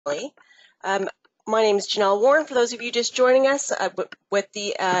Um, my name is Janelle Warren, for those of you just joining us with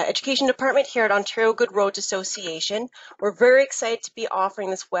the Education Department here at Ontario Good Roads Association. We're very excited to be offering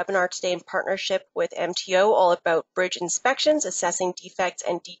this webinar today in partnership with MTO, all about bridge inspections, assessing defects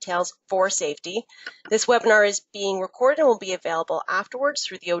and details for safety. This webinar is being recorded and will be available afterwards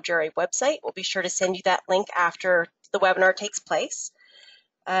through the OGRA website. We'll be sure to send you that link after the webinar takes place.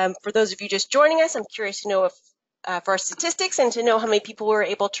 For those of you just joining us, I'm curious to know if for our statistics and to know how many people were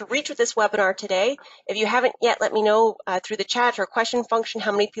able to reach with this webinar today. If you haven't yet, let me know through the chat or question function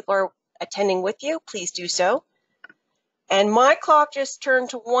how many people are attending with you. Please do so. And my clock just turned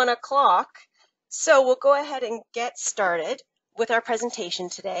to 1 o'clock, so we'll go ahead and get started with our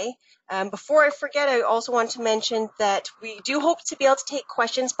presentation today. Before I forget, I also want to mention that we do hope to be able to take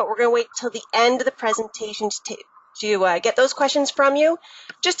questions, but we're going to wait till the end of the presentation to get those questions from you,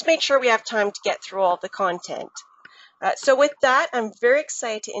 just to make sure we have time to get through all of the content. So with that, I'm very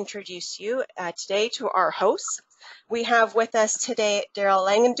excited to introduce you today to our hosts. We have with us today Daryl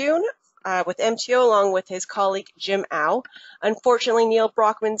Langendoon with MTO, along with his colleague Jim Au. Unfortunately, Neil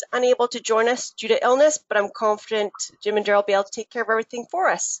Brockman's unable to join us due to illness, but I'm confident Jim and Daryl will be able to take care of everything for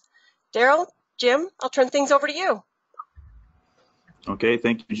us. Daryl, Jim, I'll turn things over to you. Okay,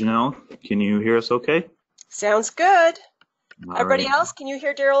 thank you, Janelle. Can you hear us okay? Sounds good. All Everybody right. else, can you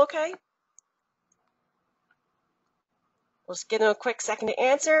hear Daryl okay? We'll just give them a quick second to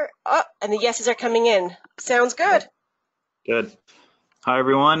answer. Oh, and the yeses are coming in. Sounds good. Good. Hi,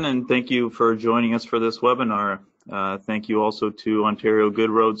 everyone, and thank you for joining us for this webinar. Thank you also to Ontario Good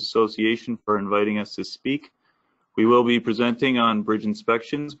Roads Association for inviting us to speak. We will be presenting on bridge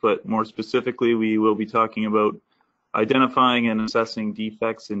inspections, but more specifically, we will be talking about identifying and assessing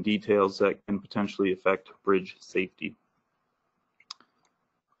defects and details that can potentially affect bridge safety.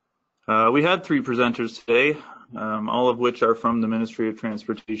 We had 3 presenters today, all of which are from the Ministry of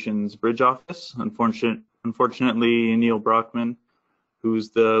Transportation's Bridge Office. Unfortunately, Neil Brockman, who's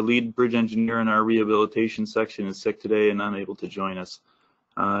the lead bridge engineer in our rehabilitation section, is sick today and unable to join us.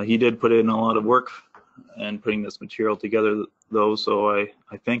 He did put in a lot of work in putting this material together, though, so I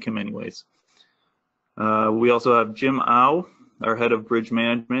thank him anyways. We also have Jim Au, our head of bridge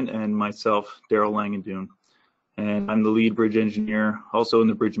management, and myself, Daryl Langendoon. And I'm the lead bridge engineer, also in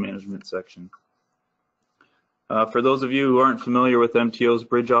the bridge management section. For those of you who aren't familiar with MTO's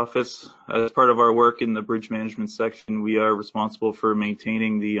bridge office, as part of our work in the bridge management section, we are responsible for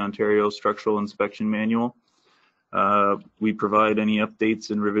maintaining the Ontario Structural Inspection Manual. We provide any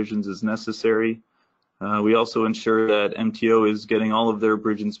updates and revisions as necessary. We also ensure that MTO is getting all of their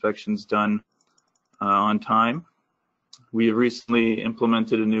bridge inspections done on time. We have recently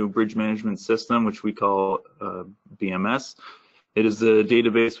implemented a new bridge management system, which we call BMS. It is the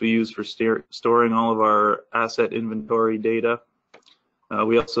database we use for storing all of our asset inventory data.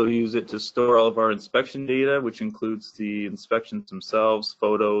 We also use it to store all of our inspection data, which includes the inspections themselves,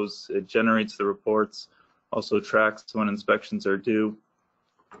 photos. It generates the reports, also tracks when inspections are due,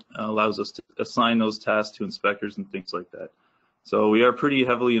 allows us to assign those tasks to inspectors and things like that. So we are pretty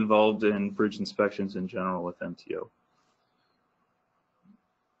heavily involved in bridge inspections in general with MTO.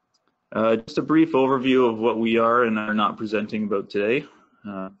 Just a brief overview of what we are and are not presenting about today.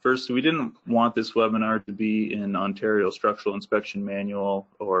 First, we didn't want this webinar to be in Ontario Structural Inspection Manual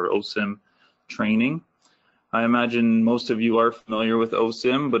or OSIM training. I imagine most of you are familiar with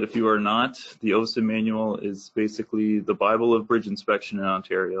OSIM, but if you are not, the OSIM manual is basically the Bible of bridge inspection in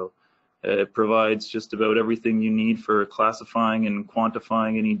Ontario. It provides just about everything you need for classifying and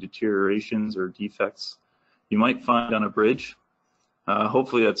quantifying any deteriorations or defects you might find on a bridge.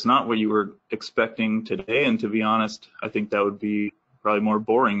 Hopefully that's not what you were expecting today, and to be honest, I think that would be probably more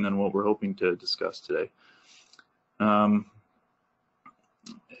boring than what we're hoping to discuss today. In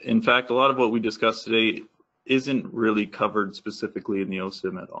fact, a lot of what we discussed today isn't really covered specifically in the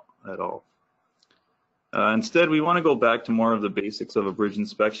OSIM at all. Instead, we want to go back to more of the basics of a bridge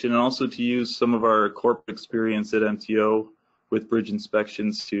inspection and also to use some of our corporate experience at MTO with bridge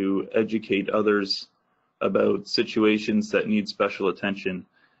inspections to educate others about situations that need special attention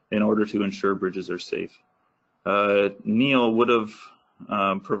in order to ensure bridges are safe. Neil would have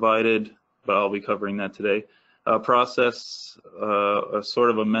provided, but I'll be covering that today, a process, a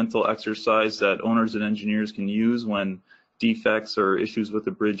sort of a mental exercise that owners and engineers can use when defects or issues with the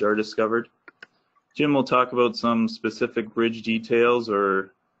bridge are discovered. Jim will talk about some specific bridge details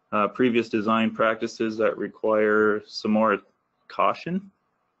or previous design practices that require some more caution.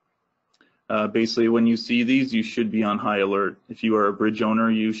 Basically, when you see these, you should be on high alert. If you are a bridge owner,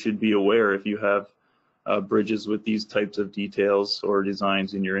 you should be aware if you have bridges with these types of details or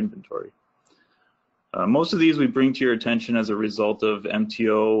designs in your inventory. Most of these we bring to your attention as a result of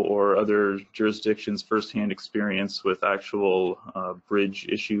MTO or other jurisdictions' firsthand experience with actual bridge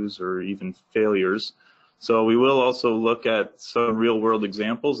issues or even failures. So we will also look at some real-world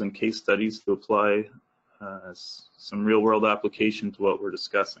examples and case studies to apply some real-world application to what we're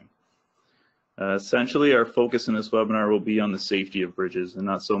discussing. Essentially, our focus in this webinar will be on the safety of bridges and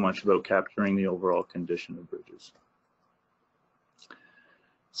not so much about capturing the overall condition of bridges.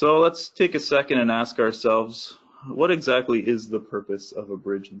 So let's take a second and ask ourselves, what exactly is the purpose of a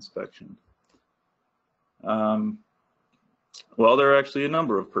bridge inspection? Well, there are actually a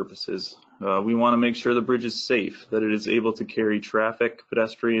number of purposes. We want to make sure the bridge is safe, that it is able to carry traffic,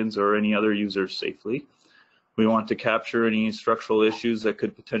 pedestrians, or any other users safely. We want to capture any structural issues that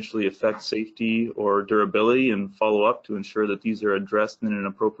could potentially affect safety or durability and follow up to ensure that these are addressed in an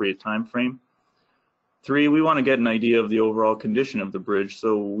appropriate time frame. 3, we want to get an idea of the overall condition of the bridge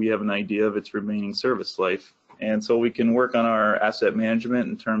so we have an idea of its remaining service life. And so we can work on our asset management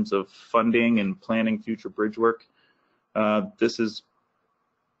in terms of funding and planning future bridge work. This is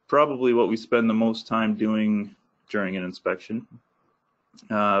probably what we spend the most time doing during an inspection.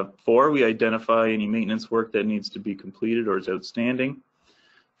 4, we identify any maintenance work that needs to be completed or is outstanding.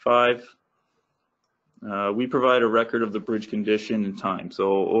 5, we provide a record of the bridge condition and time.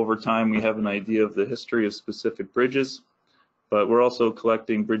 So over time, we have an idea of the history of specific bridges, but we're also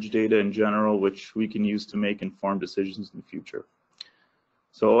collecting bridge data in general, which we can use to make informed decisions in the future.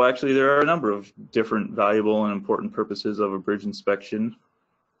 So actually, there are a number of different valuable and important purposes of a bridge inspection,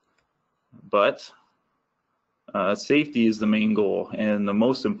 but safety is the main goal, and the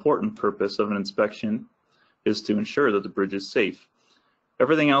most important purpose of an inspection is to ensure that the bridge is safe.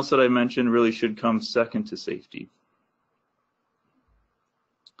 Everything else that I mentioned really should come second to safety.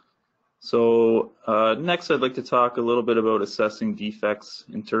 So next, I'd like to talk a little bit about assessing defects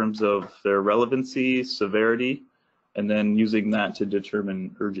in terms of their relevancy, severity, and then using that to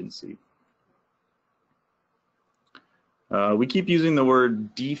determine urgency. We keep using the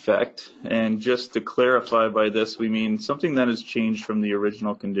word defect, and just to clarify by this, we mean something that has changed from the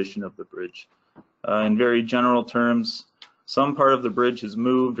original condition of the bridge. In very general terms, some part of the bridge has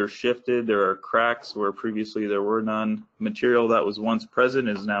moved or shifted. There are cracks where previously there were none. Material that was once present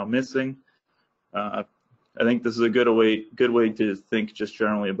is now missing. I think this is a good way to think just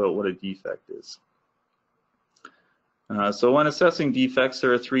generally about what a defect is. So when assessing defects,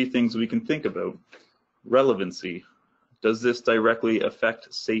 there are 3 things we can think about. Relevancy. Does this directly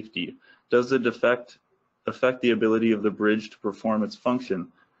affect safety? Does the defect affect the ability of the bridge to perform its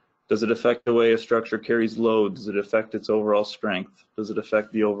function? Does it affect the way a structure carries load? Does it affect its overall strength? Does it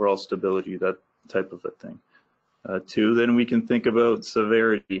affect the overall stability? That type of a thing. 2, then we can think about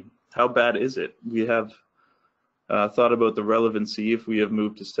severity. How bad is it? We have thought about the relevancy. If we have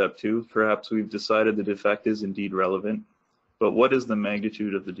moved to step 2, perhaps we've decided the defect is indeed relevant. But what is the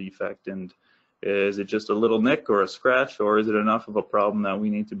magnitude of the defect? And is it just a little nick or a scratch, or is it enough of a problem that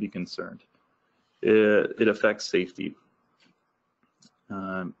we need to be concerned? It affects safety.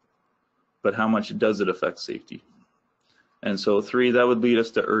 But how much does it affect safety? And so 3, that would lead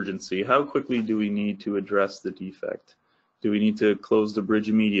us to urgency. How quickly do we need to address the defect? Do we need to close the bridge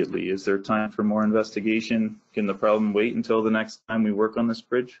immediately? Is there time for more investigation? Can the problem wait until the next time we work on this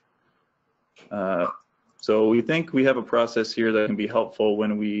bridge? So we think we have a process here that can be helpful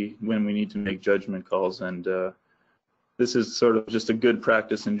when we need to make judgment calls, and this is sort of just a good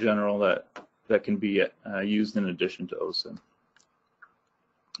practice in general that can be used in addition to OSIN.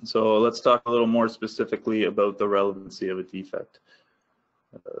 So let's talk a little more specifically about the relevancy of a defect.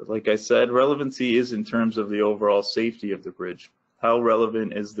 Like I said, relevancy is in terms of the overall safety of the bridge. How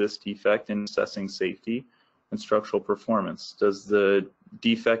relevant is this defect in assessing safety and structural performance? Does the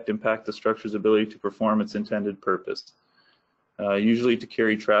defect impact the structure's ability to perform its intended purpose, usually to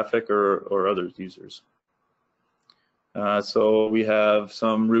carry traffic or other users? So we have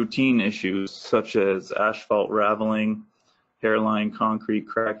some routine issues such as asphalt raveling, hairline concrete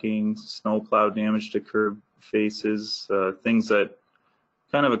cracking, snowplow damage to curb faces, things that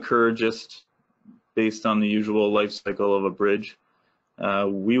kind of occur just based on the usual life cycle of a bridge.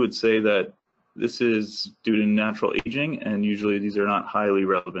 We would say that this is due to natural aging, and usually these are not highly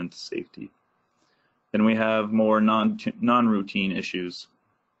relevant to safety. Then we have more non-routine issues,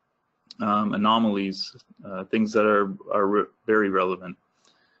 anomalies, things that are very relevant.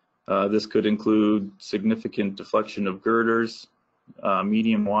 This could include significant deflection of girders,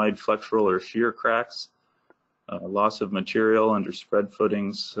 medium-wide flexural or shear cracks, loss of material under spread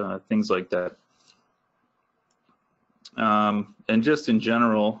footings, things like that. And just in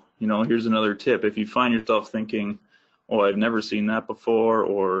general, you know, here's another tip. If you find yourself thinking, oh, I've never seen that before,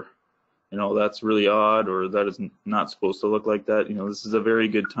 or you know, that's really odd, or that is not supposed to look like that, you know, this is a very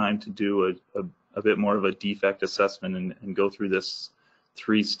good time to do a bit more of a defect assessment and go through this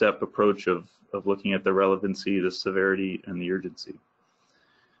 3-step approach of looking at the relevancy, the severity, and the urgency.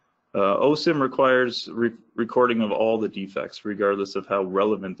 OSIM requires recording of all the defects, regardless of how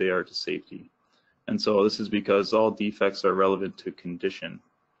relevant they are to safety. And so this is because all defects are relevant to condition.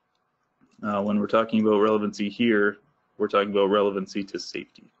 When we're talking about relevancy here, we're talking about relevancy to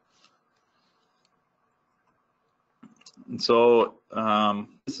safety. And so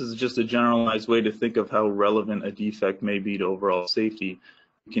this is just a generalized way to think of how relevant a defect may be to overall safety.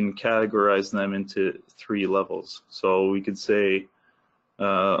 We can categorize them into 3 levels. So we could say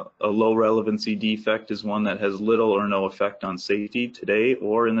a low relevancy defect is one that has little or no effect on safety today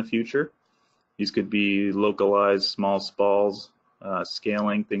or in the future. These could be localized small spalls,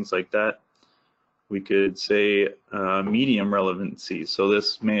 scaling, things like that. We could say medium relevancy. So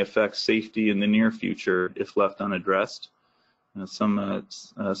this may affect safety in the near future if left unaddressed. Some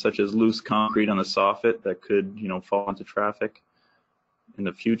such as loose concrete on the soffit that could, you know, fall into traffic in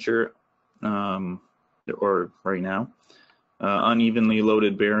the future or right now. Unevenly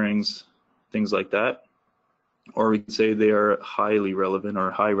loaded bearings, things like that. Or we could say they are highly relevant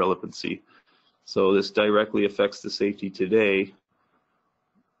or high relevancy. So this directly affects the safety today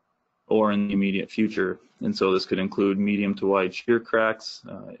or in the immediate future. And so this could include medium to wide shear cracks,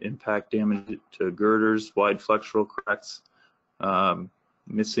 impact damage to girders, wide flexural cracks,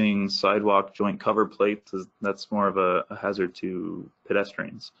 missing sidewalk joint cover plates. That's more of a hazard to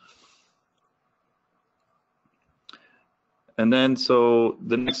pedestrians. And then, so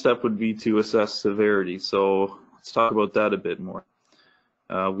the next step would be to assess severity. So let's talk about that a bit more.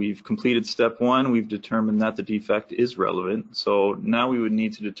 We've completed step 1. We've determined that the defect is relevant. So now we would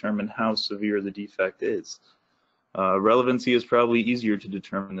need to determine how severe the defect is. Relevancy is probably easier to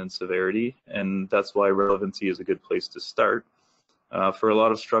determine than severity, and that's why relevancy is a good place to start. For a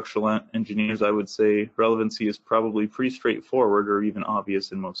lot of structural engineers, I would say relevancy is probably pretty straightforward or even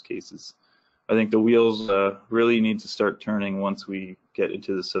obvious in most cases. I think the wheels really need to start turning once we get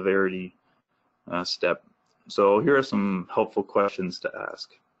into the severity step. So here are some helpful questions to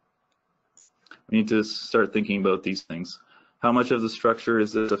ask. We need to start thinking about these things. How much of the structure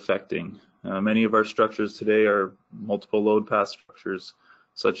is this affecting? Many of our structures today are multiple load pass structures,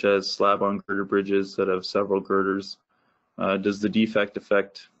 such as slab-on girder bridges that have several girders. Does the defect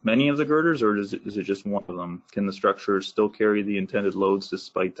affect many of the girders, or is it just one of them? Can the structure still carry the intended loads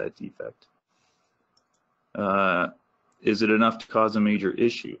despite that defect? Is it enough to cause a major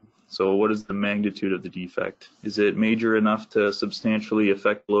issue? So what is the magnitude of the defect? Is it major enough to substantially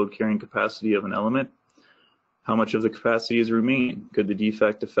affect load carrying capacity of an element? How much of the capacity is remaining? Could the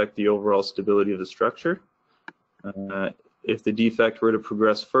defect affect the overall stability of the structure? If the defect were to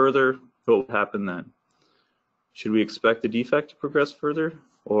progress further, what would happen then? Should we expect the defect to progress further,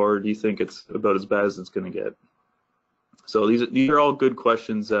 or do you think it's about as bad as it's going to get? So these are all good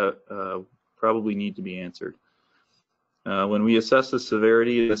questions that probably need to be answered. When we assess the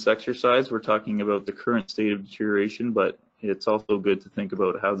severity of this exercise, we're talking about the current state of deterioration, but it's also good to think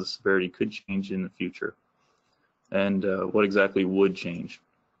about how the severity could change in the future and what exactly would change.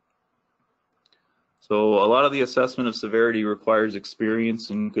 So a lot of the assessment of severity requires experience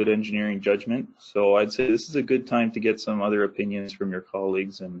and good engineering judgment. So I'd say this is a good time to get some other opinions from your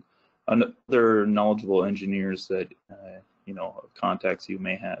colleagues and other knowledgeable engineers that you know, contacts you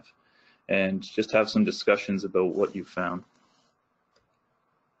may have, and just have some discussions about what you found.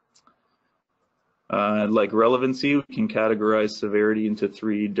 Like relevancy, we can categorize severity into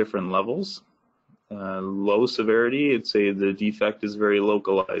 3 different levels. Low severity, it'd say the defect is very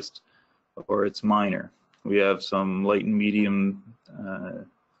localized or it's minor. We have some light and medium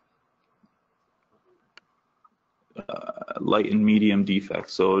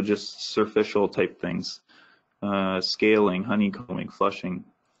defects, so just superficial type things. Scaling, honeycombing, flushing.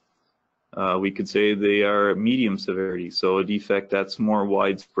 We could say they are medium severity, so a defect that's more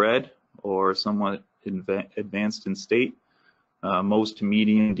widespread or somewhat advanced in state. Most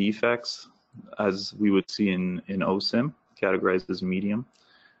medium defects, as we would see in OSIM, categorized as medium.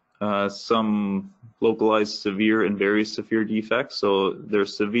 Some localized severe and very severe defects, so they're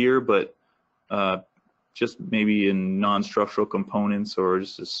severe, but just maybe in non-structural components or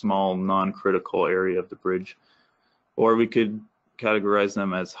just a small non-critical area of the bridge. Or we could categorize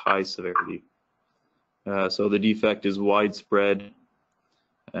them as high severity. So the defect is widespread,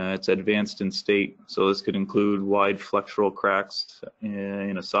 it's advanced in state, so this could include wide flexural cracks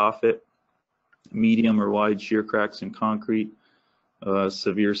in a soffit, medium or wide shear cracks in concrete,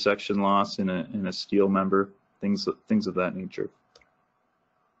 severe section loss in a steel member, things of that nature.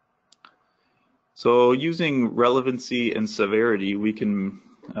 So using relevancy and severity, we can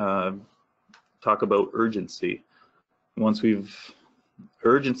talk about urgency.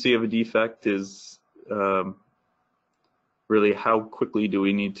 Urgency of a defect is really how quickly do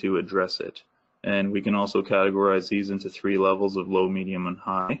we need to address it. And we can also categorize these into 3 levels of low, medium, and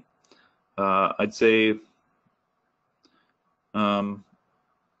high. I'd say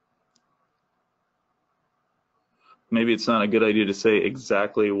maybe it's not a good idea to say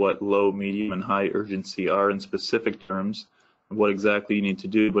exactly what low, medium, and high urgency are in specific terms, what exactly you need to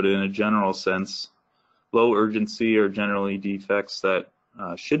do, but in a general sense, low urgency are generally defects that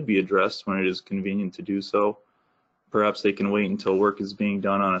should be addressed when it is convenient to do so. Perhaps they can wait until work is being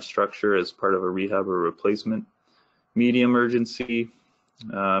done on a structure as part of a rehab or replacement. Medium urgency,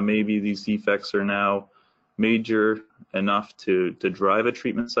 maybe these defects are now major enough to drive a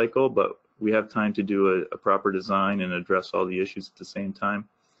treatment cycle, but we have time to do a proper design and address all the issues at the same time.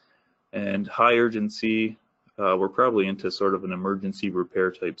 And high urgency, we're probably into sort of an emergency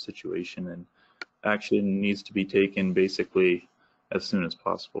repair type situation, and action needs to be taken basically as soon as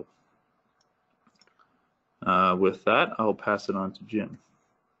possible. With that, I'll pass it on to Jim.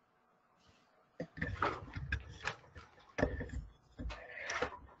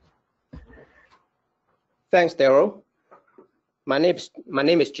 Thanks, Daryl. My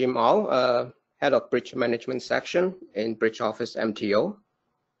name is Jim Au, Head of Bridge Management Section in Bridge Office MTO.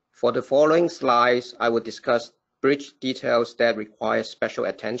 For the following slides, I will discuss bridge details that require special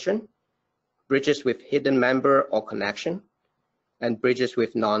attention, bridges with hidden member or connection, and bridges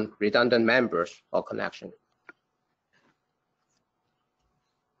with non-redundant members or connection.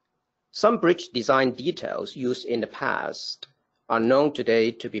 Some bridge design details used in the past are known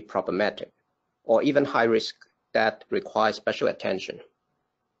today to be problematic or even high risk that require special attention.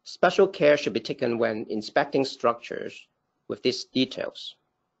 Special care should be taken when inspecting structures with these details.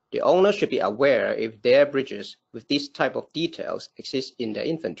 The owner should be aware if their bridges with this type of details exist in their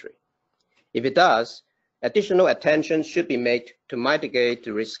inventory. If it does, additional attention should be made to mitigate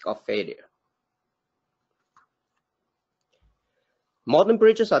the risk of failure. Modern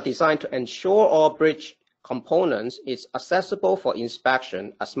bridges are designed to ensure all bridge components is accessible for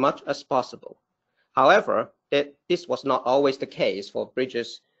inspection as much as possible. However, this was not always the case for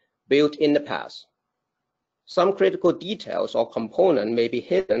bridges built in the past. Some critical details or components may be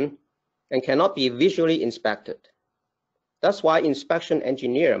hidden and cannot be visually inspected. That's why inspection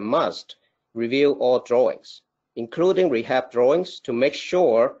engineer must review all drawings, including rehab drawings, to make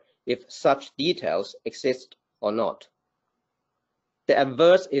sure if such details exist or not. The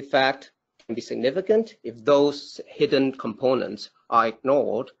adverse effect can be significant if those hidden components are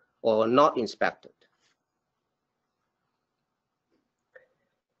ignored or not inspected.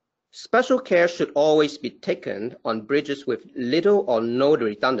 Special care should always be taken on bridges with little or no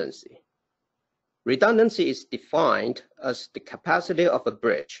redundancy. Redundancy is defined as the capacity of a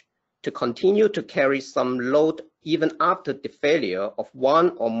bridge to continue to carry some load even after the failure of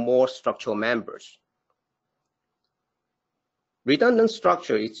one or more structural members. Redundant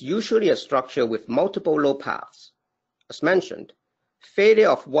structure is usually a structure with multiple load paths. As mentioned, failure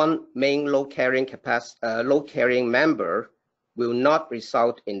of one main load-carrying member will not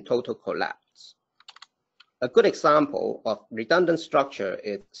result in total collapse. A good example of redundant structure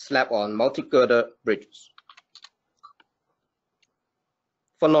is slab-on multi-girder bridges.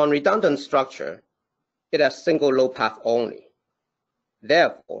 For non-redundant structure, it has single load path only.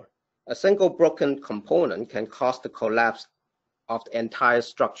 Therefore, a single broken component can cause the collapse of the entire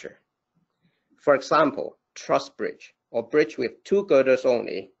structure. For example, truss bridge or bridge with 2 girders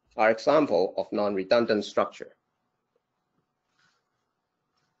only are examples of non-redundant structure.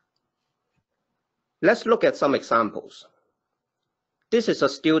 Let's look at some examples. This is a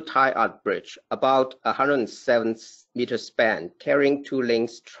steel tie-out bridge, about 107 meters span, carrying 2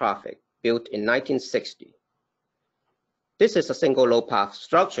 lanes traffic, built in 1960. This is a single load path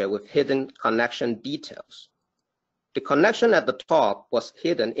structure with hidden connection details. The connection at the top was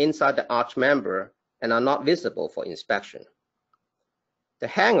hidden inside the arch member and are not visible for inspection. The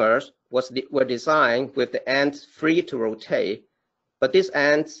hangers were designed with the ends free to rotate, but these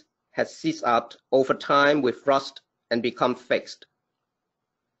ends had seized up over time with rust and become fixed.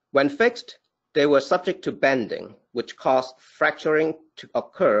 When fixed, they were subject to bending, which caused fracturing to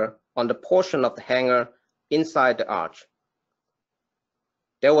occur on the portion of the hanger inside the arch.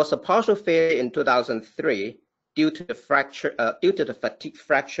 There was a partial failure in 2003 due to the fatigue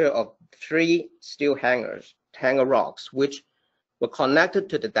fracture of 3 steel hanger rocks, which were connected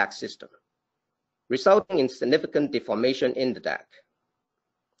to the deck system, resulting in significant deformation in the deck.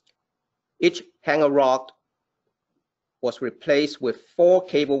 Each hanger rock was replaced with 4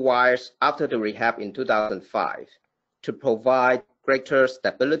 cable wires after the rehab in 2005 to provide greater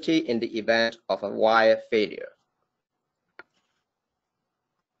stability in the event of a wire failure.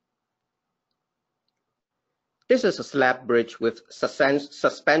 This is a slab bridge with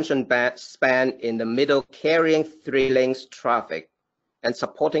suspension span in the middle carrying 3 lanes traffic and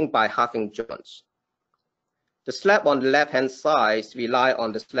supporting by halving joints. The slab on the left-hand side rely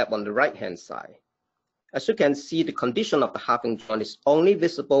on the slab on the right-hand side. As you can see, the condition of the halving joint is only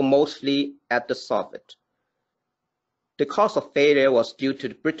visible mostly at the soffit. The cause of failure was due to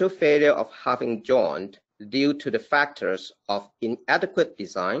the brittle failure of halving joint due to the factors of inadequate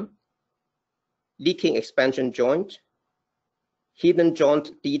design, leaking expansion joint, hidden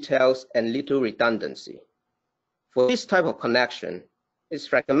joint details, and little redundancy. For this type of connection,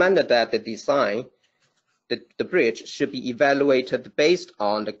 it's recommended that the design, the bridge should be evaluated based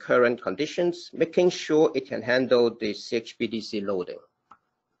on the current conditions, making sure it can handle the CHPDC loading.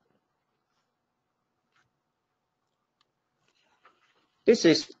 This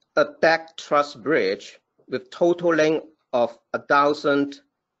is a deck truss bridge with total length of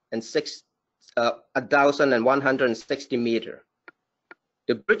 1,160 meters.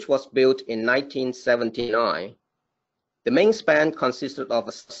 The bridge was built in 1979. The main span consisted of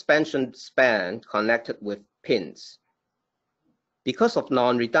a suspension span connected with pins. Because of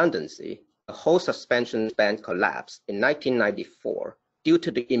non-redundancy, the whole suspension span collapsed in 1994 due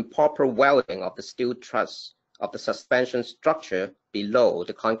to the improper welding of the steel truss of the suspension structure below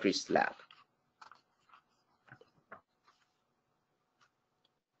the concrete slab.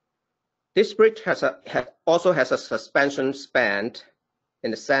 This bridge also has a suspension span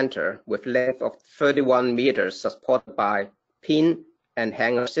in the center with length of 31 meters supported by pin and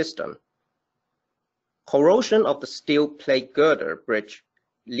hanger system. Corrosion of the steel plate girder bridge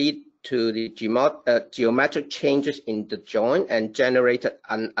led to the geometric changes in the joint and generated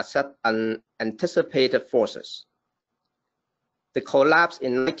unanticipated forces. The collapse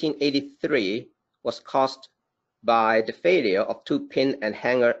in 1983 was caused by the failure of 2 pin and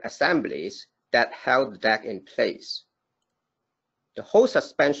hanger assemblies that held the deck in place. The whole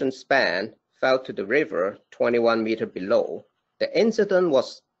suspension span fell to the river 21 meters below. The incident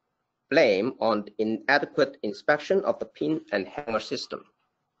was blamed on inadequate inspection of the pin and hanger system.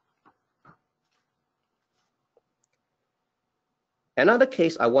 Another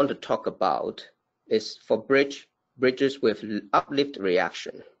case I want to talk about is for bridges with uplift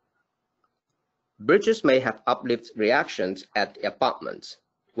reaction. Bridges may have uplift reactions at the abutments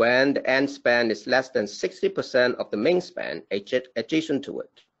when the end span is less than 60% of the main span adjacent to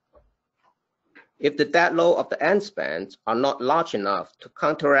it. If the dead load of the end spans are not large enough to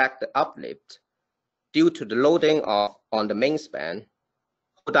counteract the uplift due to the loading on the main span,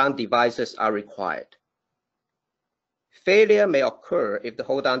 hold-down devices are required. Failure may occur if the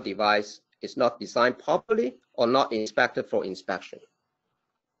hold-down device is not designed properly or not inspected for inspection.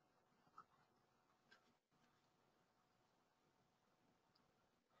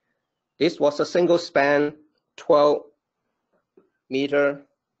 This was a single span 12-meter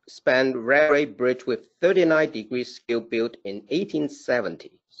span railway bridge with 39-degree scale built in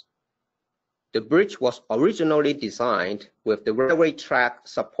 1870s. The bridge was originally designed with the railway track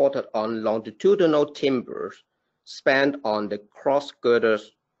supported on longitudinal timbers spanned on the cross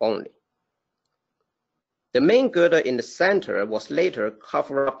girders only. The main girder in the center was later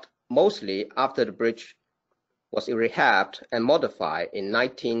covered up mostly after the bridge was rehabbed and modified in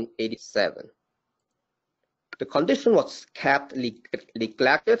 1987. The condition was kept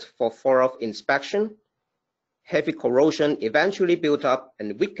neglected for thorough inspection. Heavy corrosion eventually built up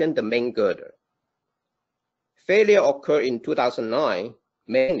and weakened the main girder. Failure occurred in 2009,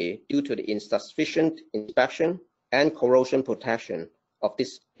 mainly due to the insufficient inspection and corrosion protection of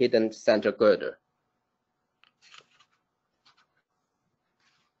this hidden center girder.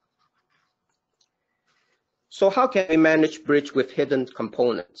 So how can we manage bridge with hidden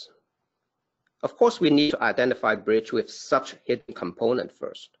components? Of course, we need to identify bridge with such hidden component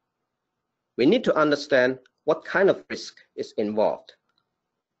first. We need to understand what kind of risk is involved.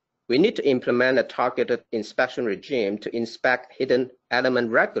 We need to implement a targeted inspection regime to inspect hidden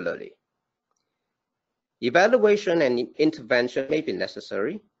elements regularly. Evaluation and intervention may be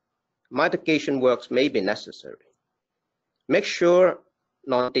necessary. Mitigation works may be necessary. Make sure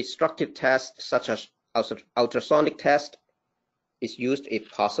non-destructive tests such as ultrasonic test is used if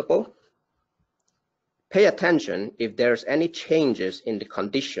possible. Pay attention if there's any changes in the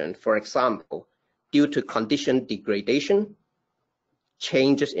condition, for example, due to condition degradation,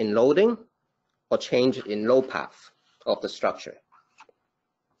 changes in loading, or changes in load path of the structure.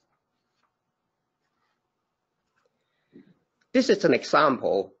 This is an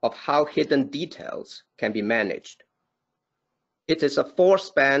example of how hidden details can be managed. It is a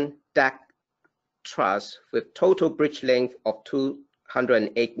 4-span deck truss with total bridge length of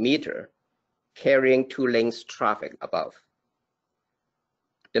 208 meters, carrying 2 lanes traffic above.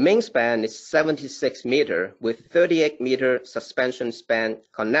 The main span is 76 meters with 38-meter suspension span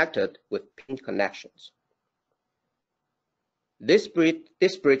connected with pin connections. This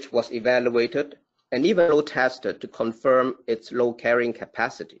bridge was evaluated and even load tested to confirm its load carrying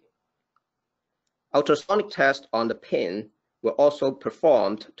capacity. Ultrasonic tests on the pin were also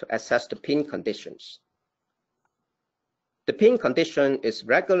performed to assess the pin conditions. The pin condition is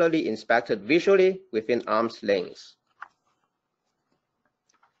regularly inspected visually within arm's length.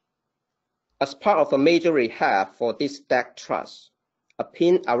 As part of a major rehab for this deck truss, a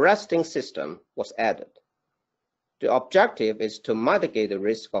pin arresting system was added. The objective is to mitigate the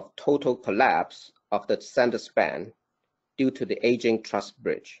risk of total collapse of the center span due to the aging truss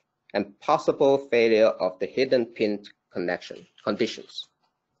bridge and possible failure of the hidden pin connection conditions.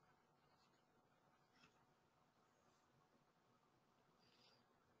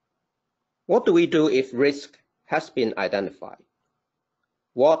 What do we do if risk has been identified?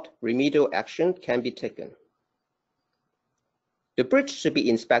 What remedial action can be taken? The bridge should be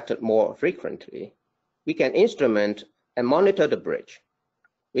inspected more frequently. We can instrument and monitor the bridge.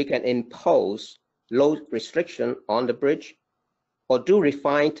 We can impose load restriction on the bridge or do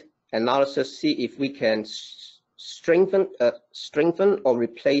refined analysis, see if we can strengthen or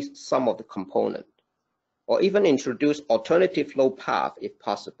replace some of the component, or even introduce alternative flow path if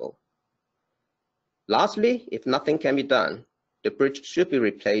possible. Lastly, if nothing can be done, the bridge should be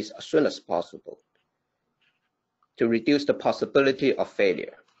replaced as soon as possible to reduce the possibility of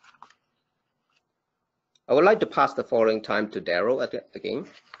failure. I would like to pass the following time to Daryl again.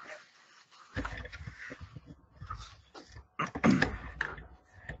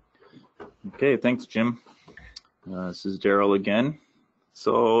 Okay, thanks, Jim. This is Daryl again.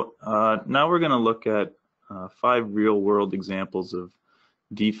 So now we're going to look at 5 real-world examples of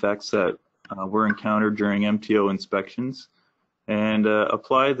defects that were encountered during MTO inspections and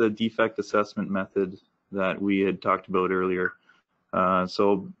apply the defect assessment method that we had talked about earlier.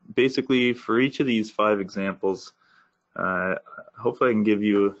 So basically, for each of these 5 examples, hopefully I can give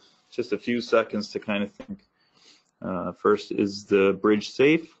you just a few seconds to kind of think. First, is the bridge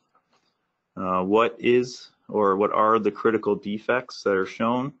safe? What are the critical defects that are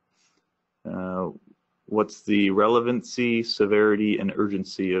shown? What's the relevancy, severity, and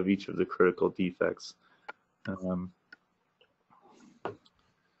urgency of each of the critical defects?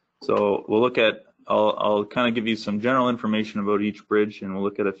 So we'll look at, I'll kind of give you some general information about each bridge, and we'll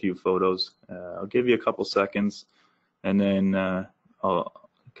look at a few photos. I'll give you a couple seconds, and then I'll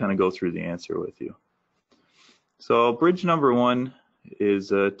kind of go through the answer with you. So bridge number 1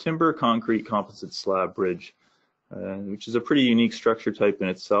 is a timber concrete composite slab bridge, which is a pretty unique structure type in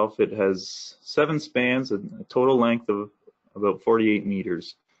itself. It has 7 spans, a total length of about 48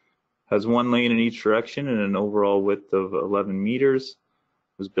 meters, has 1 lane in each direction and an overall width of 11 meters.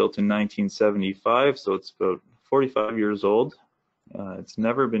 It was built in 1975, so it's about 45 years old. It's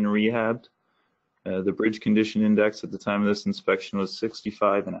never been rehabbed. The bridge condition index at the time of this inspection was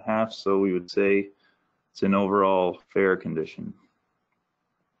 65.5, so we would say it's in overall fair condition.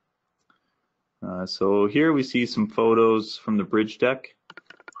 So here we see some photos from the bridge deck.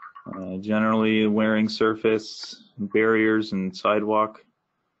 Generally, wearing surface, barriers, and sidewalk,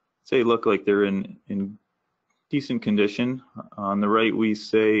 say look like they're in decent condition. On the right, we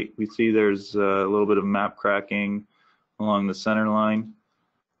see there's a little bit of map cracking along the center line.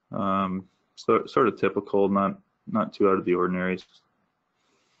 So sort of typical, not too out of the ordinary.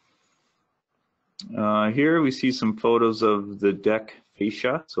 Here we see some photos of the deck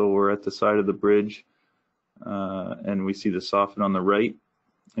fascia. So we're at the side of the bridge, and we see the soffit on the right.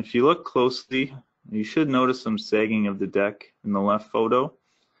 If you look closely, you should notice some sagging of the deck in the left photo.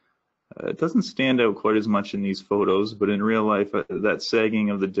 It doesn't stand out quite as much in these photos, but in real life, that sagging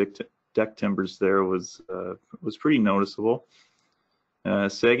of the deck timbers there was pretty noticeable.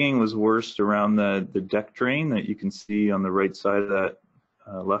 Sagging was worst around the deck drain that you can see on the right side of that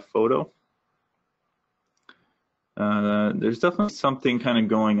left photo. There's definitely something kind of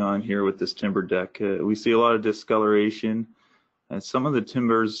going on here with this timber deck. We see a lot of discoloration, and some of the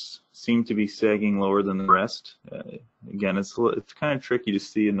timbers seem to be sagging lower than the rest. Again, it's kind of tricky to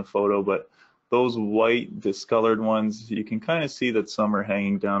see in the photo, but those white discolored ones, you can kind of see that some are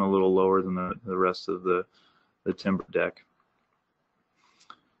hanging down a little lower than the rest of the timber deck.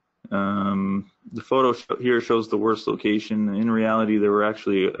 The photo here shows the worst location. In reality, there were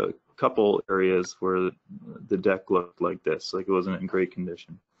actually a couple areas where the deck looked like this, like it wasn't in great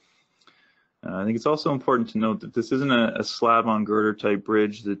condition. I think it's also important to note that this isn't a slab on girder type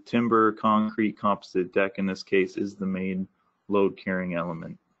bridge. The timber concrete composite deck in this case is the main load carrying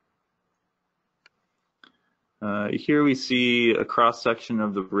element. Here we see a cross section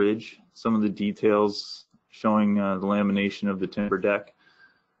of the bridge, some of the details showing the lamination of the timber deck.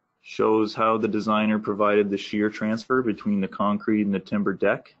 Shows how the designer provided the shear transfer between the concrete and the timber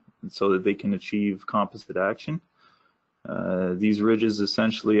deck so that they can achieve composite action. These ridges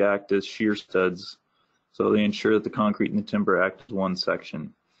essentially act as shear studs, so they ensure that the concrete and the timber act as one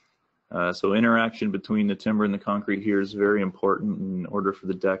section. So interaction between the timber and the concrete here is very important in order for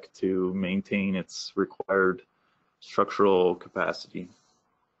the deck to maintain its required structural capacity.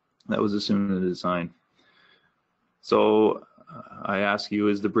 That was assumed in the design. So I ask you,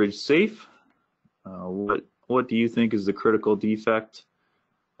 is the bridge safe? What do you think is the critical defect?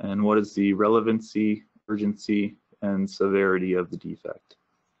 And what is the relevancy, urgency, and severity of the defect?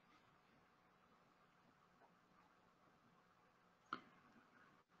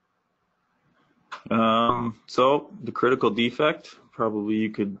 So the critical defect, probably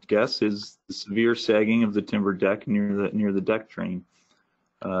you could guess, is the severe sagging of the timber deck near the deck train.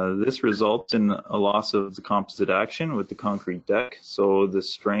 This results in a loss of the composite action with the concrete deck, so the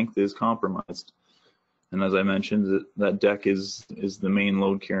strength is compromised. And as I mentioned, that deck is the main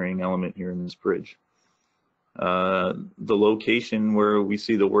load carrying element here in this bridge. The location where we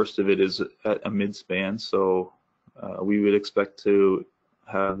see the worst of it is at a midspan, so we would expect to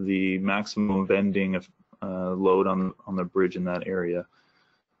have the maximum bending of load on the bridge in that area.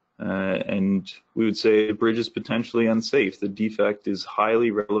 And we would say the bridge is potentially unsafe. The defect is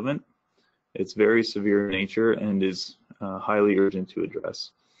highly relevant, it's very severe in nature, and is highly urgent to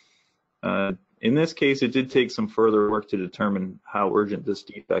address. In this case, it did take some further work to determine how urgent this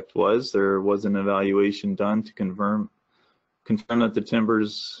defect was. There was an evaluation done to confirm that the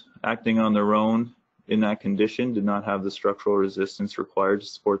timbers acting on their own in that condition did not have the structural resistance required to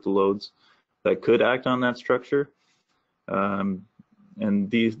support the loads that could act on that structure. And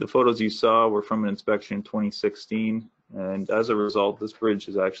the photos you saw were from an inspection in 2016, and as a result, this bridge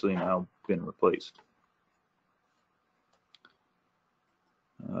has actually now been replaced.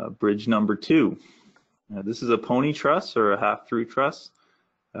 Bridge number 2. This is a pony truss or a half-through truss.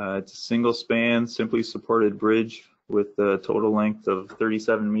 It's a single span, simply supported bridge with a total length of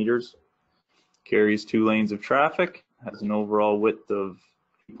 37 meters. Carries 2 lanes of traffic, has an overall width of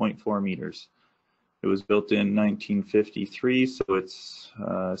 2.4 meters. It was built in 1953, so it's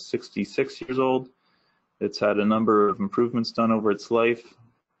 66 years old. It's had a number of improvements done over its life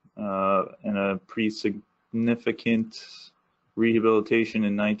and a pretty significant rehabilitation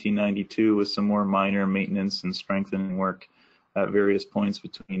in 1992 with some more minor maintenance and strengthening work at various points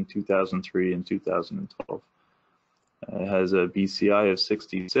between 2003 and 2012. It has a BCI of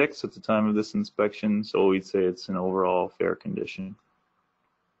 66 at the time of this inspection, so we'd say it's in overall fair condition.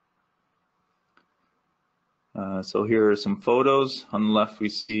 So here are some photos. On the left we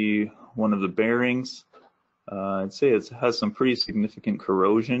see one of the bearings. I'd say it has some pretty significant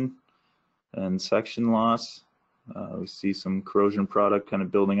corrosion and section loss. We see some corrosion product kind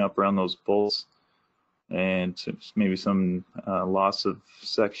of building up around those bolts, and maybe some loss of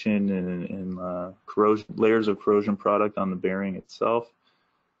section and corrosion, layers of corrosion product on the bearing itself.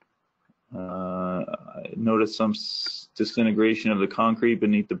 I noticed some disintegration of the concrete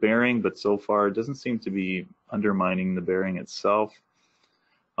beneath the bearing, but so far it doesn't seem to be undermining the bearing itself.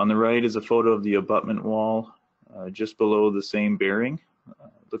 On the right is a photo of the abutment wall just below the same bearing.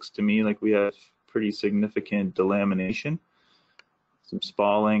 Looks to me like we have pretty significant delamination, some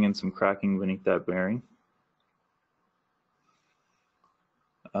spalling and some cracking beneath that bearing.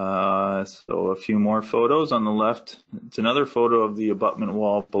 So a few more photos on the left. It's another photo of the abutment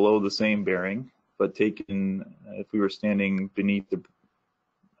wall below the same bearing, but taken if we were standing beneath the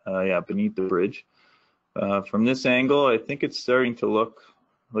bridge. From this angle, I think it's starting to look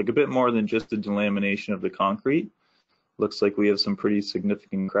like a bit more than just a delamination of the concrete. Looks like we have some pretty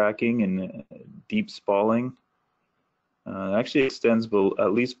significant cracking and deep spalling. It actually extends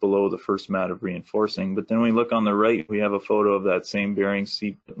at least below the first mat of reinforcing, but then we look on the right, we have a photo of that same bearing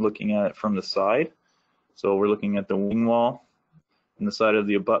seat looking at it from the side. So we're looking at the wing wall and the side of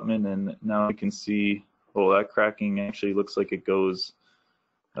the abutment, and now we can see, oh, that cracking actually looks like it goes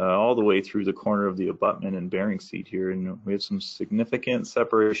all the way through the corner of the abutment and bearing seat here, and we have some significant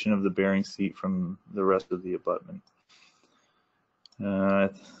separation of the bearing seat from the rest of the abutment.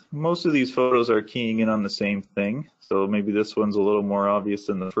 Most of these photos are keying in on the same thing, so maybe this one's a little more obvious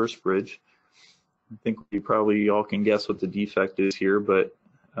than the first bridge. I think we probably all can guess what the defect is here, but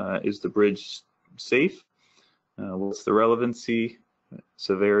is the bridge safe? What's the relevancy,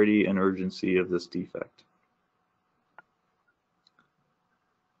 severity, and urgency of this defect?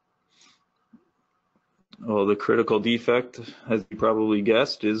 Well, the critical defect, as you probably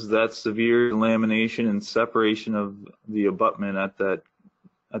guessed, is that severe lamination and separation of the abutment at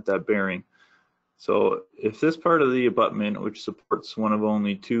that bearing. So if this part of the abutment, which supports one of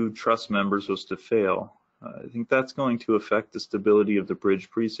only 2 truss members, was to fail, I think that's going to affect the stability of the bridge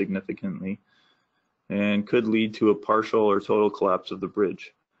pretty significantly and could lead to a partial or total collapse of the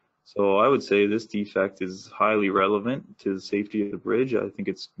bridge. So I would say this defect is highly relevant to the safety of the bridge. I think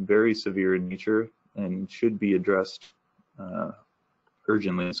it's very severe in nature and should be addressed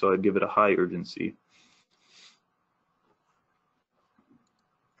urgently. So I'd give it a high urgency.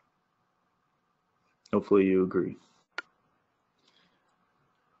 Hopefully you agree.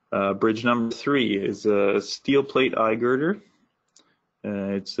 Bridge number 3 is a steel plate eye girder.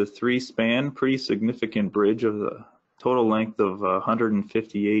 It's a 3-span, pretty significant bridge of a total length of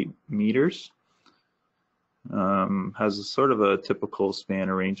 158 meters. Has a sort of a typical span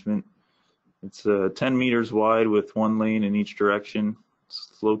arrangement. It's 10 meters wide with 1 lane in each direction.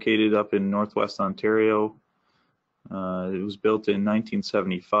 It's located up in Northwest Ontario. It was built in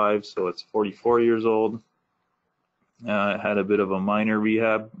 1975, so it's 44 years old. It had a bit of a minor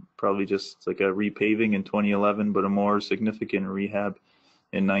rehab, probably just like a repaving in 2011, but a more significant rehab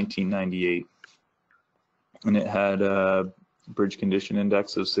in 1998. And it had a bridge condition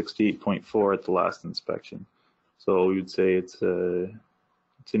index of 68.4 at the last inspection. So we would say it's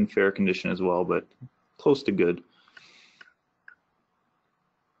in fair condition as well, but close to good.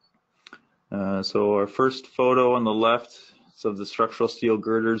 So our first photo on the left is of the structural steel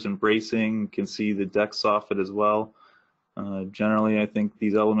girders and bracing. You can see the deck soffit as well. Generally, I think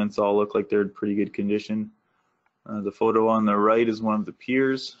these elements all look like they're in pretty good condition. The photo on the right is one of the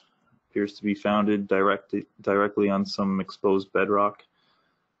piers. Appears to be founded directly on some exposed bedrock.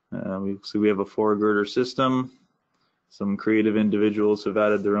 We have a 4-girder system. Some creative individuals have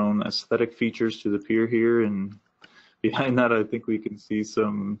added their own aesthetic features to the pier here, and behind that I think we can see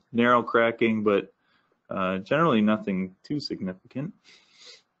some narrow cracking, but generally nothing too significant.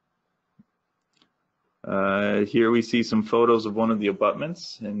 Here we see some photos of one of the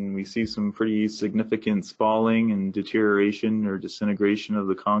abutments, and we see some pretty significant spalling and deterioration or disintegration of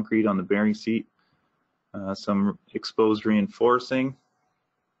the concrete on the bearing seat, some exposed reinforcing,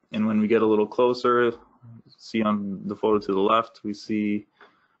 and when we get a little closer, see on the photo to the left, we see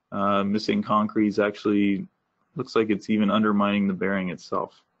missing concrete actually looks like it's even undermining the bearing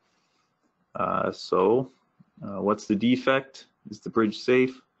itself. What's the defect? Is the bridge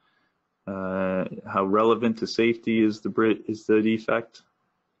safe? How relevant to safety is the defect?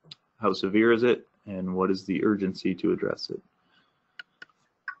 How severe is it? And what is the urgency to address it?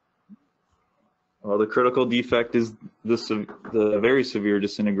 Well, the critical defect is the very severe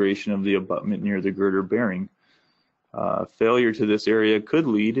disintegration of the abutment near the girder bearing. Failure to this area could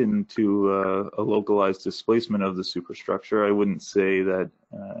lead into a localized displacement of the superstructure. I wouldn't say that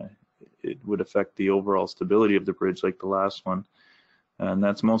it would affect the overall stability of the bridge like the last one. And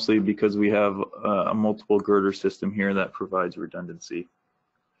that's mostly because we have a multiple girder system here that provides redundancy.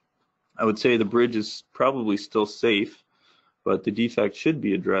 I would say the bridge is probably still safe, but the defect should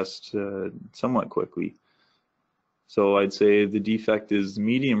be addressed somewhat quickly. So I'd say the defect is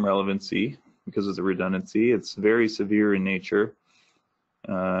medium relevancy because of the redundancy. It's very severe in nature,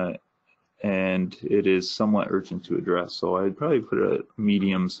 and it is somewhat urgent to address. So I'd probably put a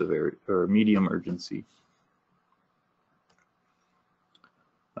medium severity or medium urgency.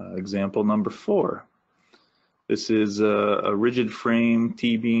 Example number 4. This is a rigid frame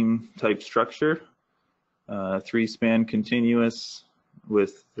T-beam type structure, 3-span continuous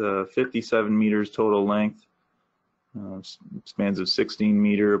with 57 meters total length, spans of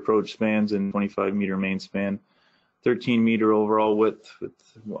 16-meter approach spans and 25-meter main span, 13-meter overall width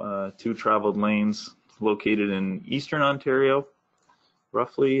with 2 traveled lanes, located in eastern Ontario,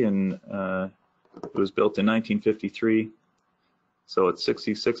 roughly, and it was built in 1953. So it's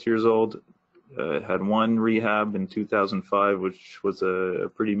 66 years old. It had 1 rehab in 2005, which was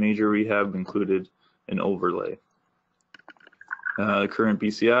a pretty major rehab, included an overlay. The current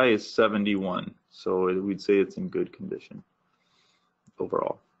BCI is 71, so we'd say it's in good condition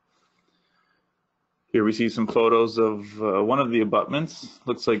overall. Here we see some photos of one of the abutments.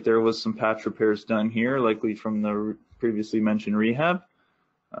 Looks like there was some patch repairs done here, likely from the previously mentioned rehab.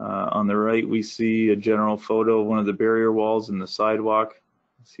 On the right, we see a general photo of one of the barrier walls in the sidewalk.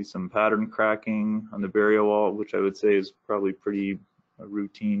 See some pattern cracking on the barrier wall, which I would say is probably pretty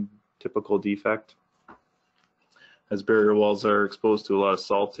routine, typical defect. as barrier walls are exposed to a lot of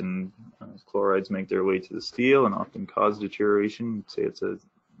salt, and chlorides make their way to the steel and often cause deterioration. You'd say it's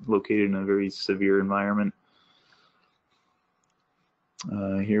located in a very severe environment.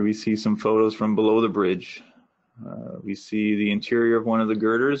 Here we see some photos from below the bridge. We see the interior of one of the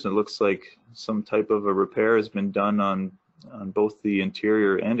girders. It looks like some type of a repair has been done on both the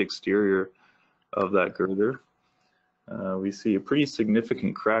interior and exterior of that girder. We see a pretty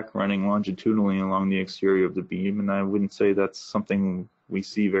significant crack running longitudinally along the exterior of the beam, and I wouldn't say that's something we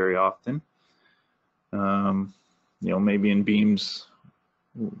see very often. You know, maybe in beams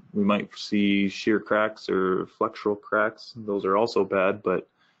we might see shear cracks or flexural cracks. Those are also bad, but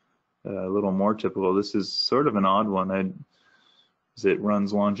a little more typical. This is sort of an odd one, as it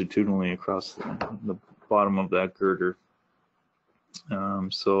runs longitudinally across the bottom of that girder.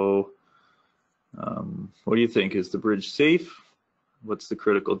 What do you think? Is the bridge safe? What's the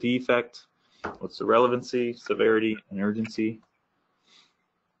critical defect? What's the relevancy, severity, and urgency?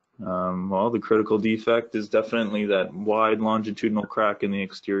 Well, the critical defect is definitely that wide longitudinal crack in the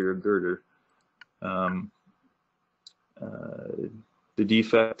exterior girder. The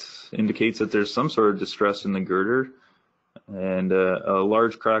defect indicates that there's some sort of distress in the girder, and a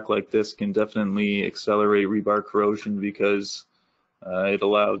large crack like this can definitely accelerate rebar corrosion because it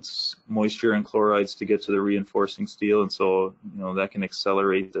allows moisture and chlorides to get to the reinforcing steel, and so that can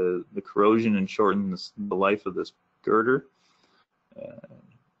accelerate the corrosion and shorten the life of this girder,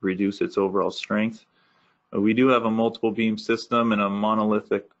 reduce its overall strength. We do have a multiple beam system and a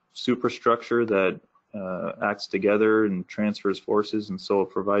monolithic superstructure that acts together and transfers forces, and so it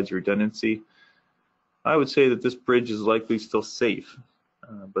provides redundancy. I would say that this bridge is likely still safe,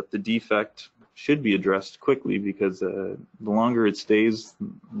 but the defect should be addressed quickly because the longer it stays,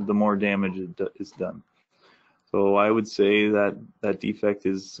 the more damage is done. So I would say that that defect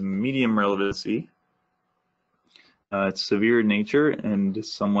is medium relevancy. It's severe in nature and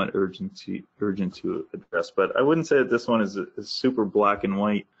is somewhat urgent to address, but I wouldn't say that this one is super black and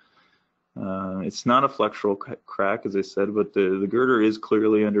white. It's not a flexural crack, as I said, but the girder is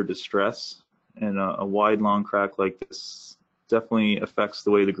clearly under distress, and a wide, long crack like this definitely affects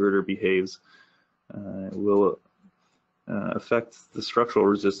the way the girder behaves. It will affect the structural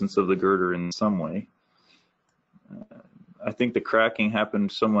resistance of the girder in some way. I think the cracking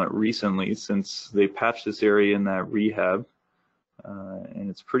happened somewhat recently since they patched this area in that rehab, and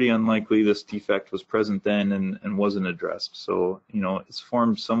it's pretty unlikely this defect was present then and wasn't addressed. So, it's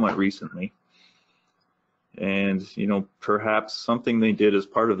formed somewhat recently. And, perhaps something they did as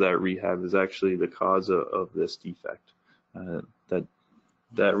part of that rehab is actually the cause of this defect.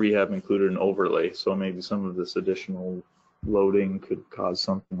 That rehab included an overlay, so maybe some of this additional loading could cause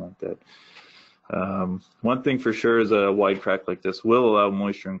something like that. One thing for sure is a wide crack like this will allow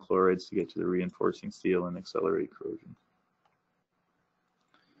moisture and chlorides to get to the reinforcing steel and accelerate corrosion.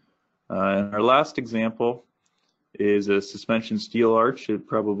 And our last example is a suspension steel arch. It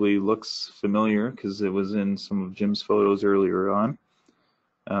probably looks familiar because it was in some of Jim's photos earlier on.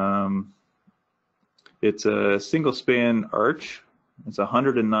 It's a single span arch. It's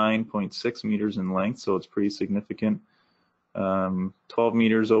 109.6 meters in length, so it's pretty significant. 12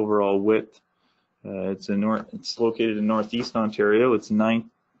 meters overall width. It's located in Northeast Ontario. It's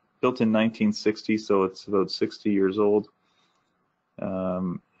built in 1960, so it's about 60 years old.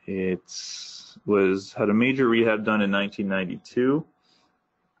 It had a major rehab done in 1992.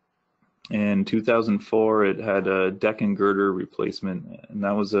 In 2004, it had a deck and girder replacement, and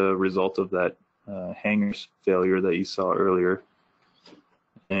that was a result of that hanger failure that you saw earlier.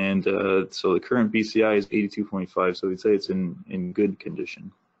 And so the current BCI is 82.5, so we'd say it's in good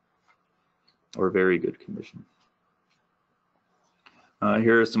condition, or very good condition.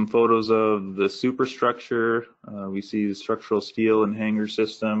 Here are some photos of the superstructure. We see the structural steel and hanger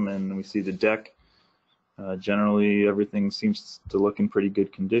system, and we see the deck. Generally, everything seems to look in pretty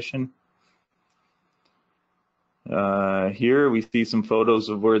good condition. Here we see some photos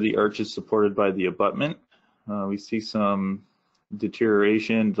of where the arch is supported by the abutment. We see some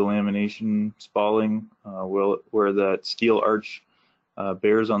deterioration, delamination, spalling, where that steel arch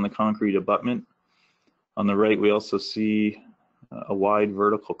bears on the concrete abutment. On the right, we also see a wide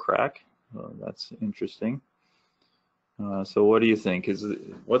vertical crack. That's interesting. So what do you think?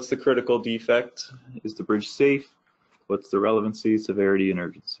 What's the critical defect? Is the bridge safe? What's the relevancy, severity, and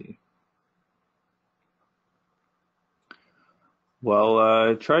urgency? Well,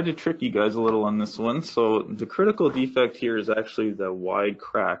 I tried to trick you guys a little on this one. So the critical defect here is actually the wide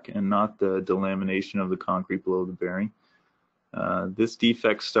crack and not the delamination of the concrete below the bearing. This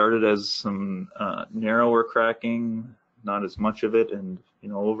defect started as some narrower cracking, not as much of it, and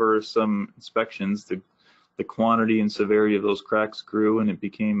over some inspections, the the quantity and severity of those cracks grew, and it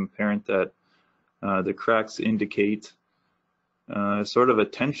became apparent that the cracks indicate sort of a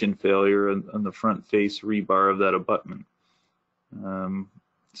tension failure on the front face rebar of that abutment.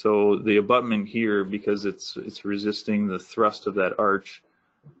 So the abutment here, because it's resisting the thrust of that arch,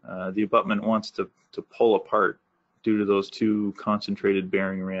 the abutment wants to pull apart due to those two concentrated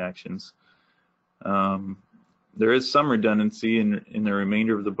bearing reactions. There is some redundancy in the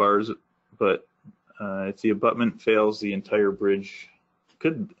remainder of the bars, but if the abutment fails, the entire bridge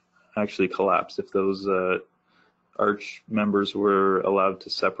could actually collapse. If those arch members were allowed to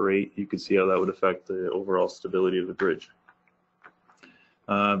separate, you could see how that would affect the overall stability of the bridge.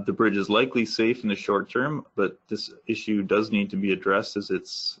 The bridge is likely safe in the short term, but this issue does need to be addressed as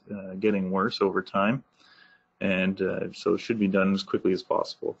it's getting worse over time, and so it should be done as quickly as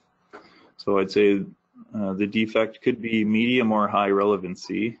possible. So I'd say the defect could be medium or high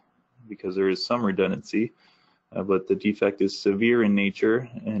relevancy because there is some redundancy, but the defect is severe in nature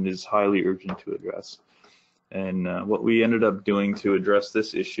and is highly urgent to address. And what we ended up doing to address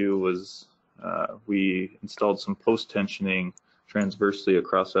this issue was we installed some post-tensioning transversely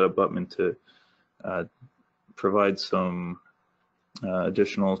across that abutment to provide some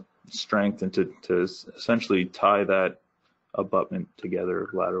additional strength and to essentially tie that abutment together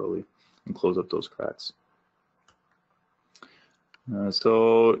laterally and close up those cracks.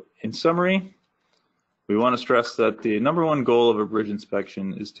 So in summary, we want to stress that the #1 goal of a bridge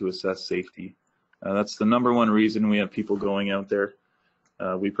inspection is to assess safety. That's the #1 reason we have people going out there.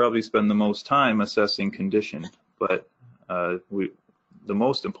 We probably spend the most time assessing condition, but the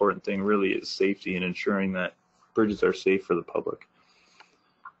most important thing really is safety and ensuring that bridges are safe for the public.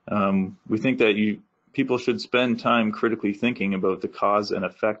 We think that people should spend time critically thinking about the cause and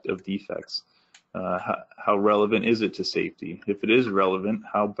effect of defects. How relevant is it to safety? If it is relevant,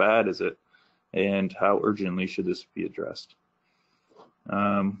 how bad is it? And how urgently should this be addressed?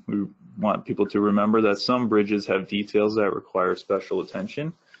 We want people to remember that some bridges have details that require special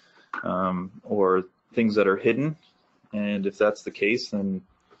attention or things that are hidden. And if that's the case, then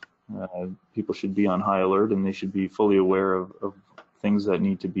people should be on high alert and they should be fully aware of things that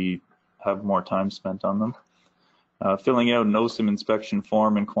need to have more time spent on them. Filling out an OSIM inspection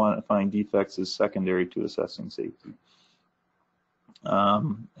form and quantifying defects is secondary to assessing safety.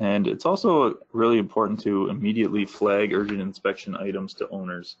 And it's also really important to immediately flag urgent inspection items to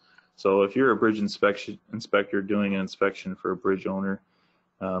owners. So if you're a bridge inspector doing an inspection for a bridge owner,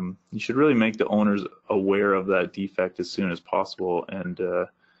 you should really make the owners aware of that defect as soon as possible. And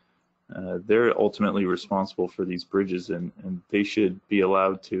they're ultimately responsible for these bridges, and they should be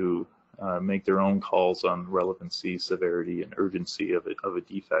allowed to make their own calls on relevancy, severity, and urgency of a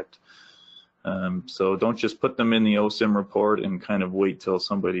defect. So don't just put them in the OSIM report and kind of wait till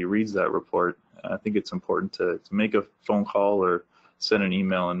somebody reads that report. I think it's important to make a phone call or send an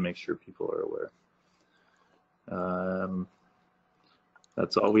email and make sure people are aware.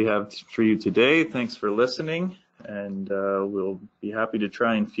 That's all we have for you today. Thanks for listening, and we'll be happy to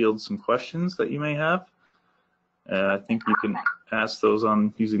try and field some questions that you may have. I think you can ask those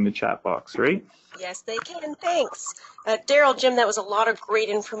on using the chat box, right? Yes, they can. Thanks. Daryl, Jim, that was a lot of great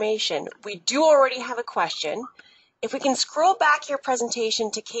information. We do already have a question. If we can scroll back your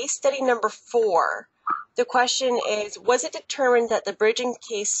presentation to case study number 4, the question is, was it determined that the bridge in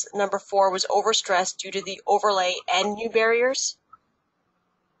case number 4 was overstressed due to the overlay and new barriers?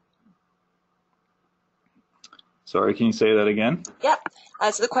 Sorry, can you say that again? Yep.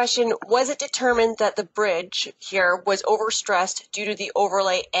 So the question, was it determined that the bridge here was overstressed due to the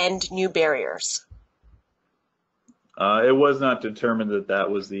overlay and new barriers? It was not determined that that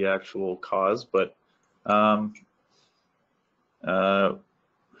was the actual cause, but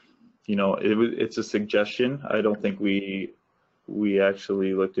you know, it's a suggestion. I don't think we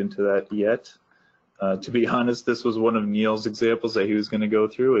actually looked into that yet. To be honest, this was one of Neil's examples that he was going to go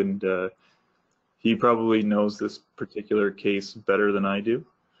through, and he probably knows this particular case better than I do.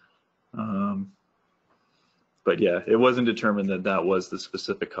 But yeah, it wasn't determined that that was the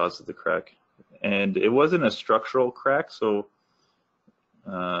specific cause of the crack. And it wasn't a structural crack, so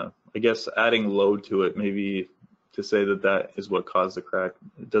I guess adding load to it, maybe to say that that is what caused the crack,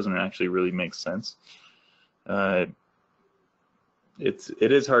 it doesn't actually really make sense. It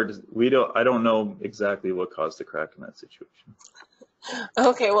is hard to, I don't know exactly what caused the crack in that situation.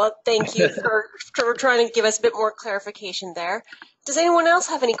 Okay, well, thank you for trying to give us a bit more clarification there. Does anyone else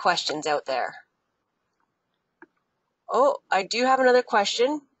have any questions out there? Oh, I do have another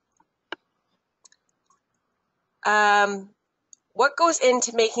question. What goes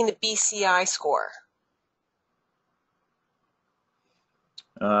into making the BCI score?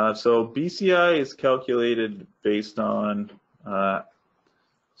 So BCI is calculated based on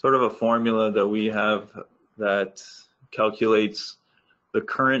sort of a formula that we have that calculates the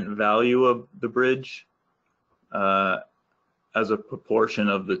current value of the bridge as a proportion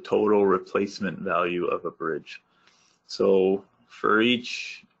of the total replacement value of a bridge. So for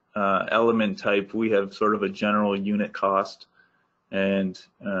each element type, we have sort of a general unit cost, and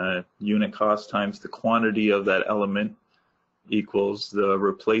unit cost times the quantity of that element equals the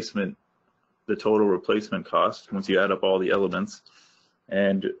replacement, the total replacement cost once you add up all the elements.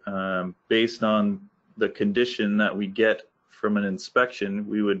 And based on the condition that we get from an inspection,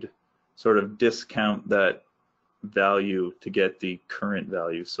 we would sort of discount that value to get the current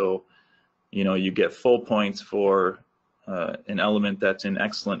value. So, you know, you get full points for an element that's in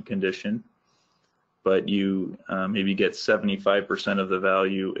excellent condition, but you maybe get 75% of the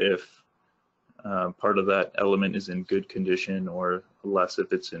value if part of that element is in good condition, or less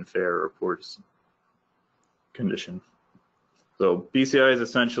if it's in fair or poor condition. So BCI is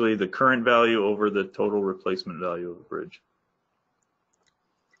essentially the current value over the total replacement value of the bridge.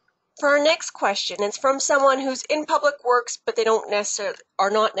 For our next question, it's from someone who's in public works, but they are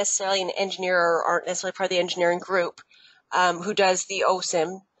not necessarily an engineer or aren't necessarily part of the engineering group, who does the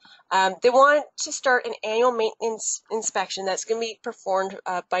OSIM. They want to start an annual maintenance inspection that's going to be performed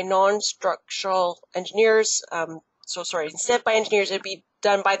by non-structural engineers. Instead by engineers, it'd be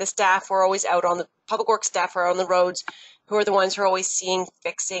done by the staff who are always out on the public works staff who are on the roads, who are the ones who are always seeing,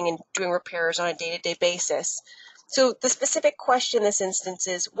 fixing, and doing repairs on a day-to-day basis. So the specific question in this instance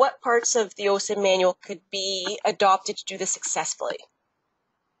is, what parts of the OSIM manual could be adopted to do this successfully?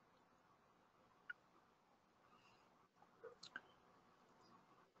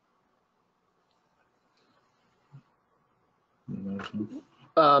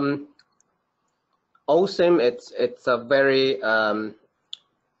 OSIM, it's a very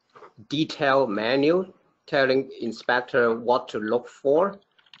detailed manual telling inspector what to look for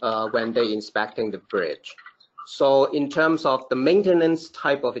when they're inspecting the bridge. So in terms of the maintenance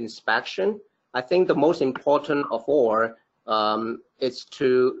type of inspection, I think the most important of all is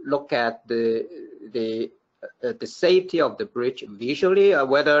to look at the safety of the bridge visually,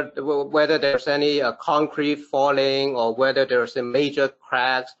 whether there's any concrete falling, or whether there's a major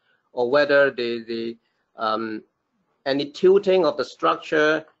cracks, or whether any tilting of the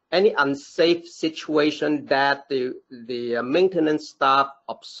structure, any unsafe situation that the maintenance staff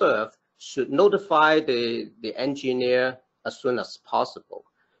observe should notify the engineer as soon as possible.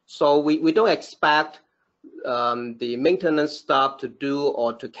 So we don't expect the maintenance staff to do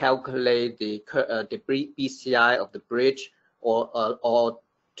or to calculate the BCI of the bridge, or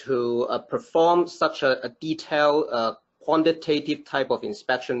to perform such a detailed quantitative type of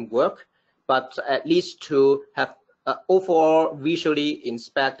inspection work, but at least to have overall visually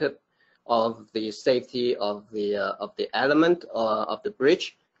inspected of the safety of the element of the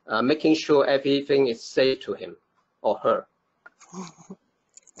bridge, making sure everything is safe to him or her.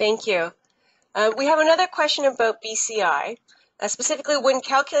 Thank you. We have another question about BCI. Specifically, when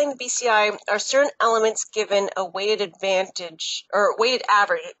calculating the BCI, are certain elements given a weighted advantage, or weighted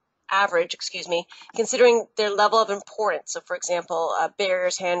average, considering their level of importance? So, for example,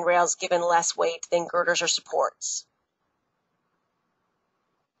 barriers, handrails given less weight than girders or supports.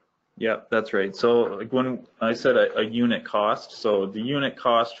 Yeah, that's right. So like when I said a unit cost, so the unit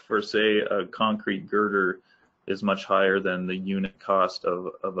cost for, say, a concrete girder is much higher than the unit cost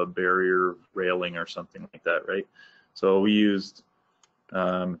of a barrier railing or something like that, right? So we used,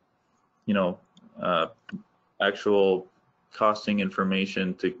 actual costing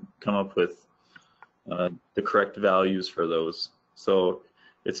information to come up with the correct values for those. So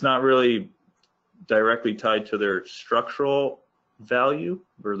it's not really directly tied to their structural value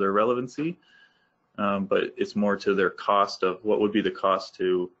or their relevancy, but it's more to their cost of what would be the cost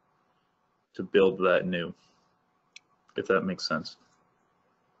to build that new, if that makes sense.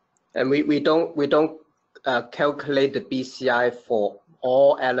 And we don't calculate the BCI for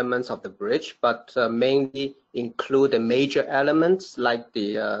all elements of the bridge, but mainly include the major elements like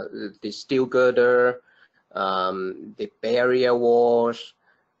the steel girder, the barrier walls,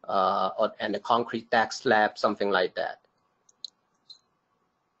 and the concrete deck slab, something like that.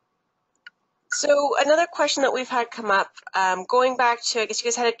 So another question that we've had come up, going back to, I guess you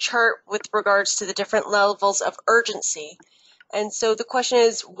guys had a chart with regards to the different levels of urgency. And so the question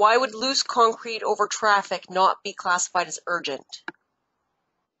is, why would loose concrete over traffic not be classified as urgent?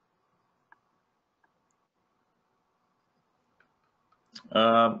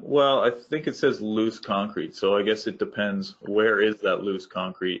 Well, I think it says loose concrete, so I guess it depends where is that loose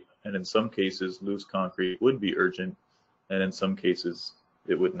concrete. And in some cases, loose concrete would be urgent, and in some cases,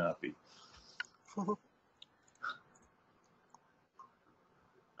 it would not be.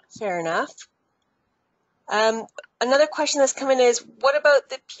 Fair enough. Another question that's come in is, what about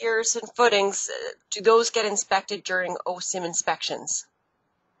the piers and footings? Do those get inspected during OSIM inspections?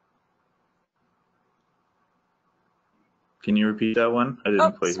 Can you repeat that one? I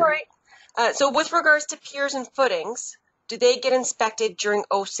didn't quite hear. Sorry. So with regards to piers and footings, do they get inspected during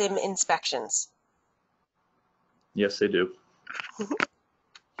OSIM inspections? Yes, they do.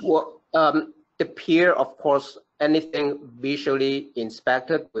 Well, the pier, of course, anything visually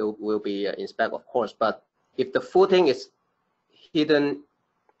inspected will be inspected, of course. But if the footing is hidden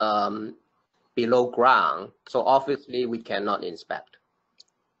below ground, so obviously we cannot inspect.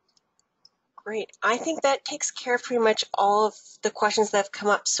 Great. I think that takes care of pretty much all of the questions that have come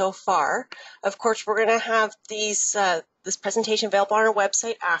up so far. Of course, we're going to have these this presentation available on our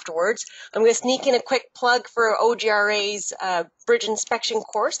website afterwards. I'm going to sneak in a quick plug for OGRA's bridge inspection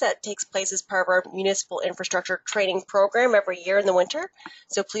course that takes place as part of our municipal infrastructure training program every year in the winter.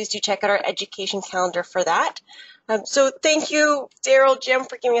 So please do check out our education calendar for that. So thank you, Daryl, Jim,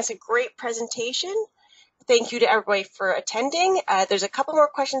 for giving us a great presentation. Thank you to everybody for attending. There's a couple more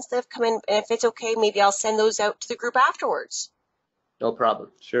questions that have come in, and if it's okay, maybe I'll send those out to the group afterwards. No problem.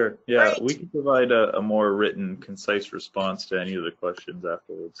 Sure. Yeah, Great. we can provide a more written, concise response to any of the questions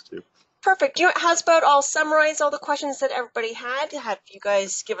afterwards, too. Perfect. You know, how's about I'll summarize all the questions that everybody had, have you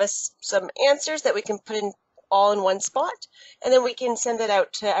guys give us some answers that we can put in all in one spot, and then we can send that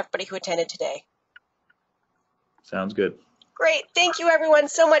out to everybody who attended today. Sounds good. Great. Thank you, everyone,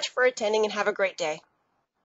 so much for attending, and have a great day.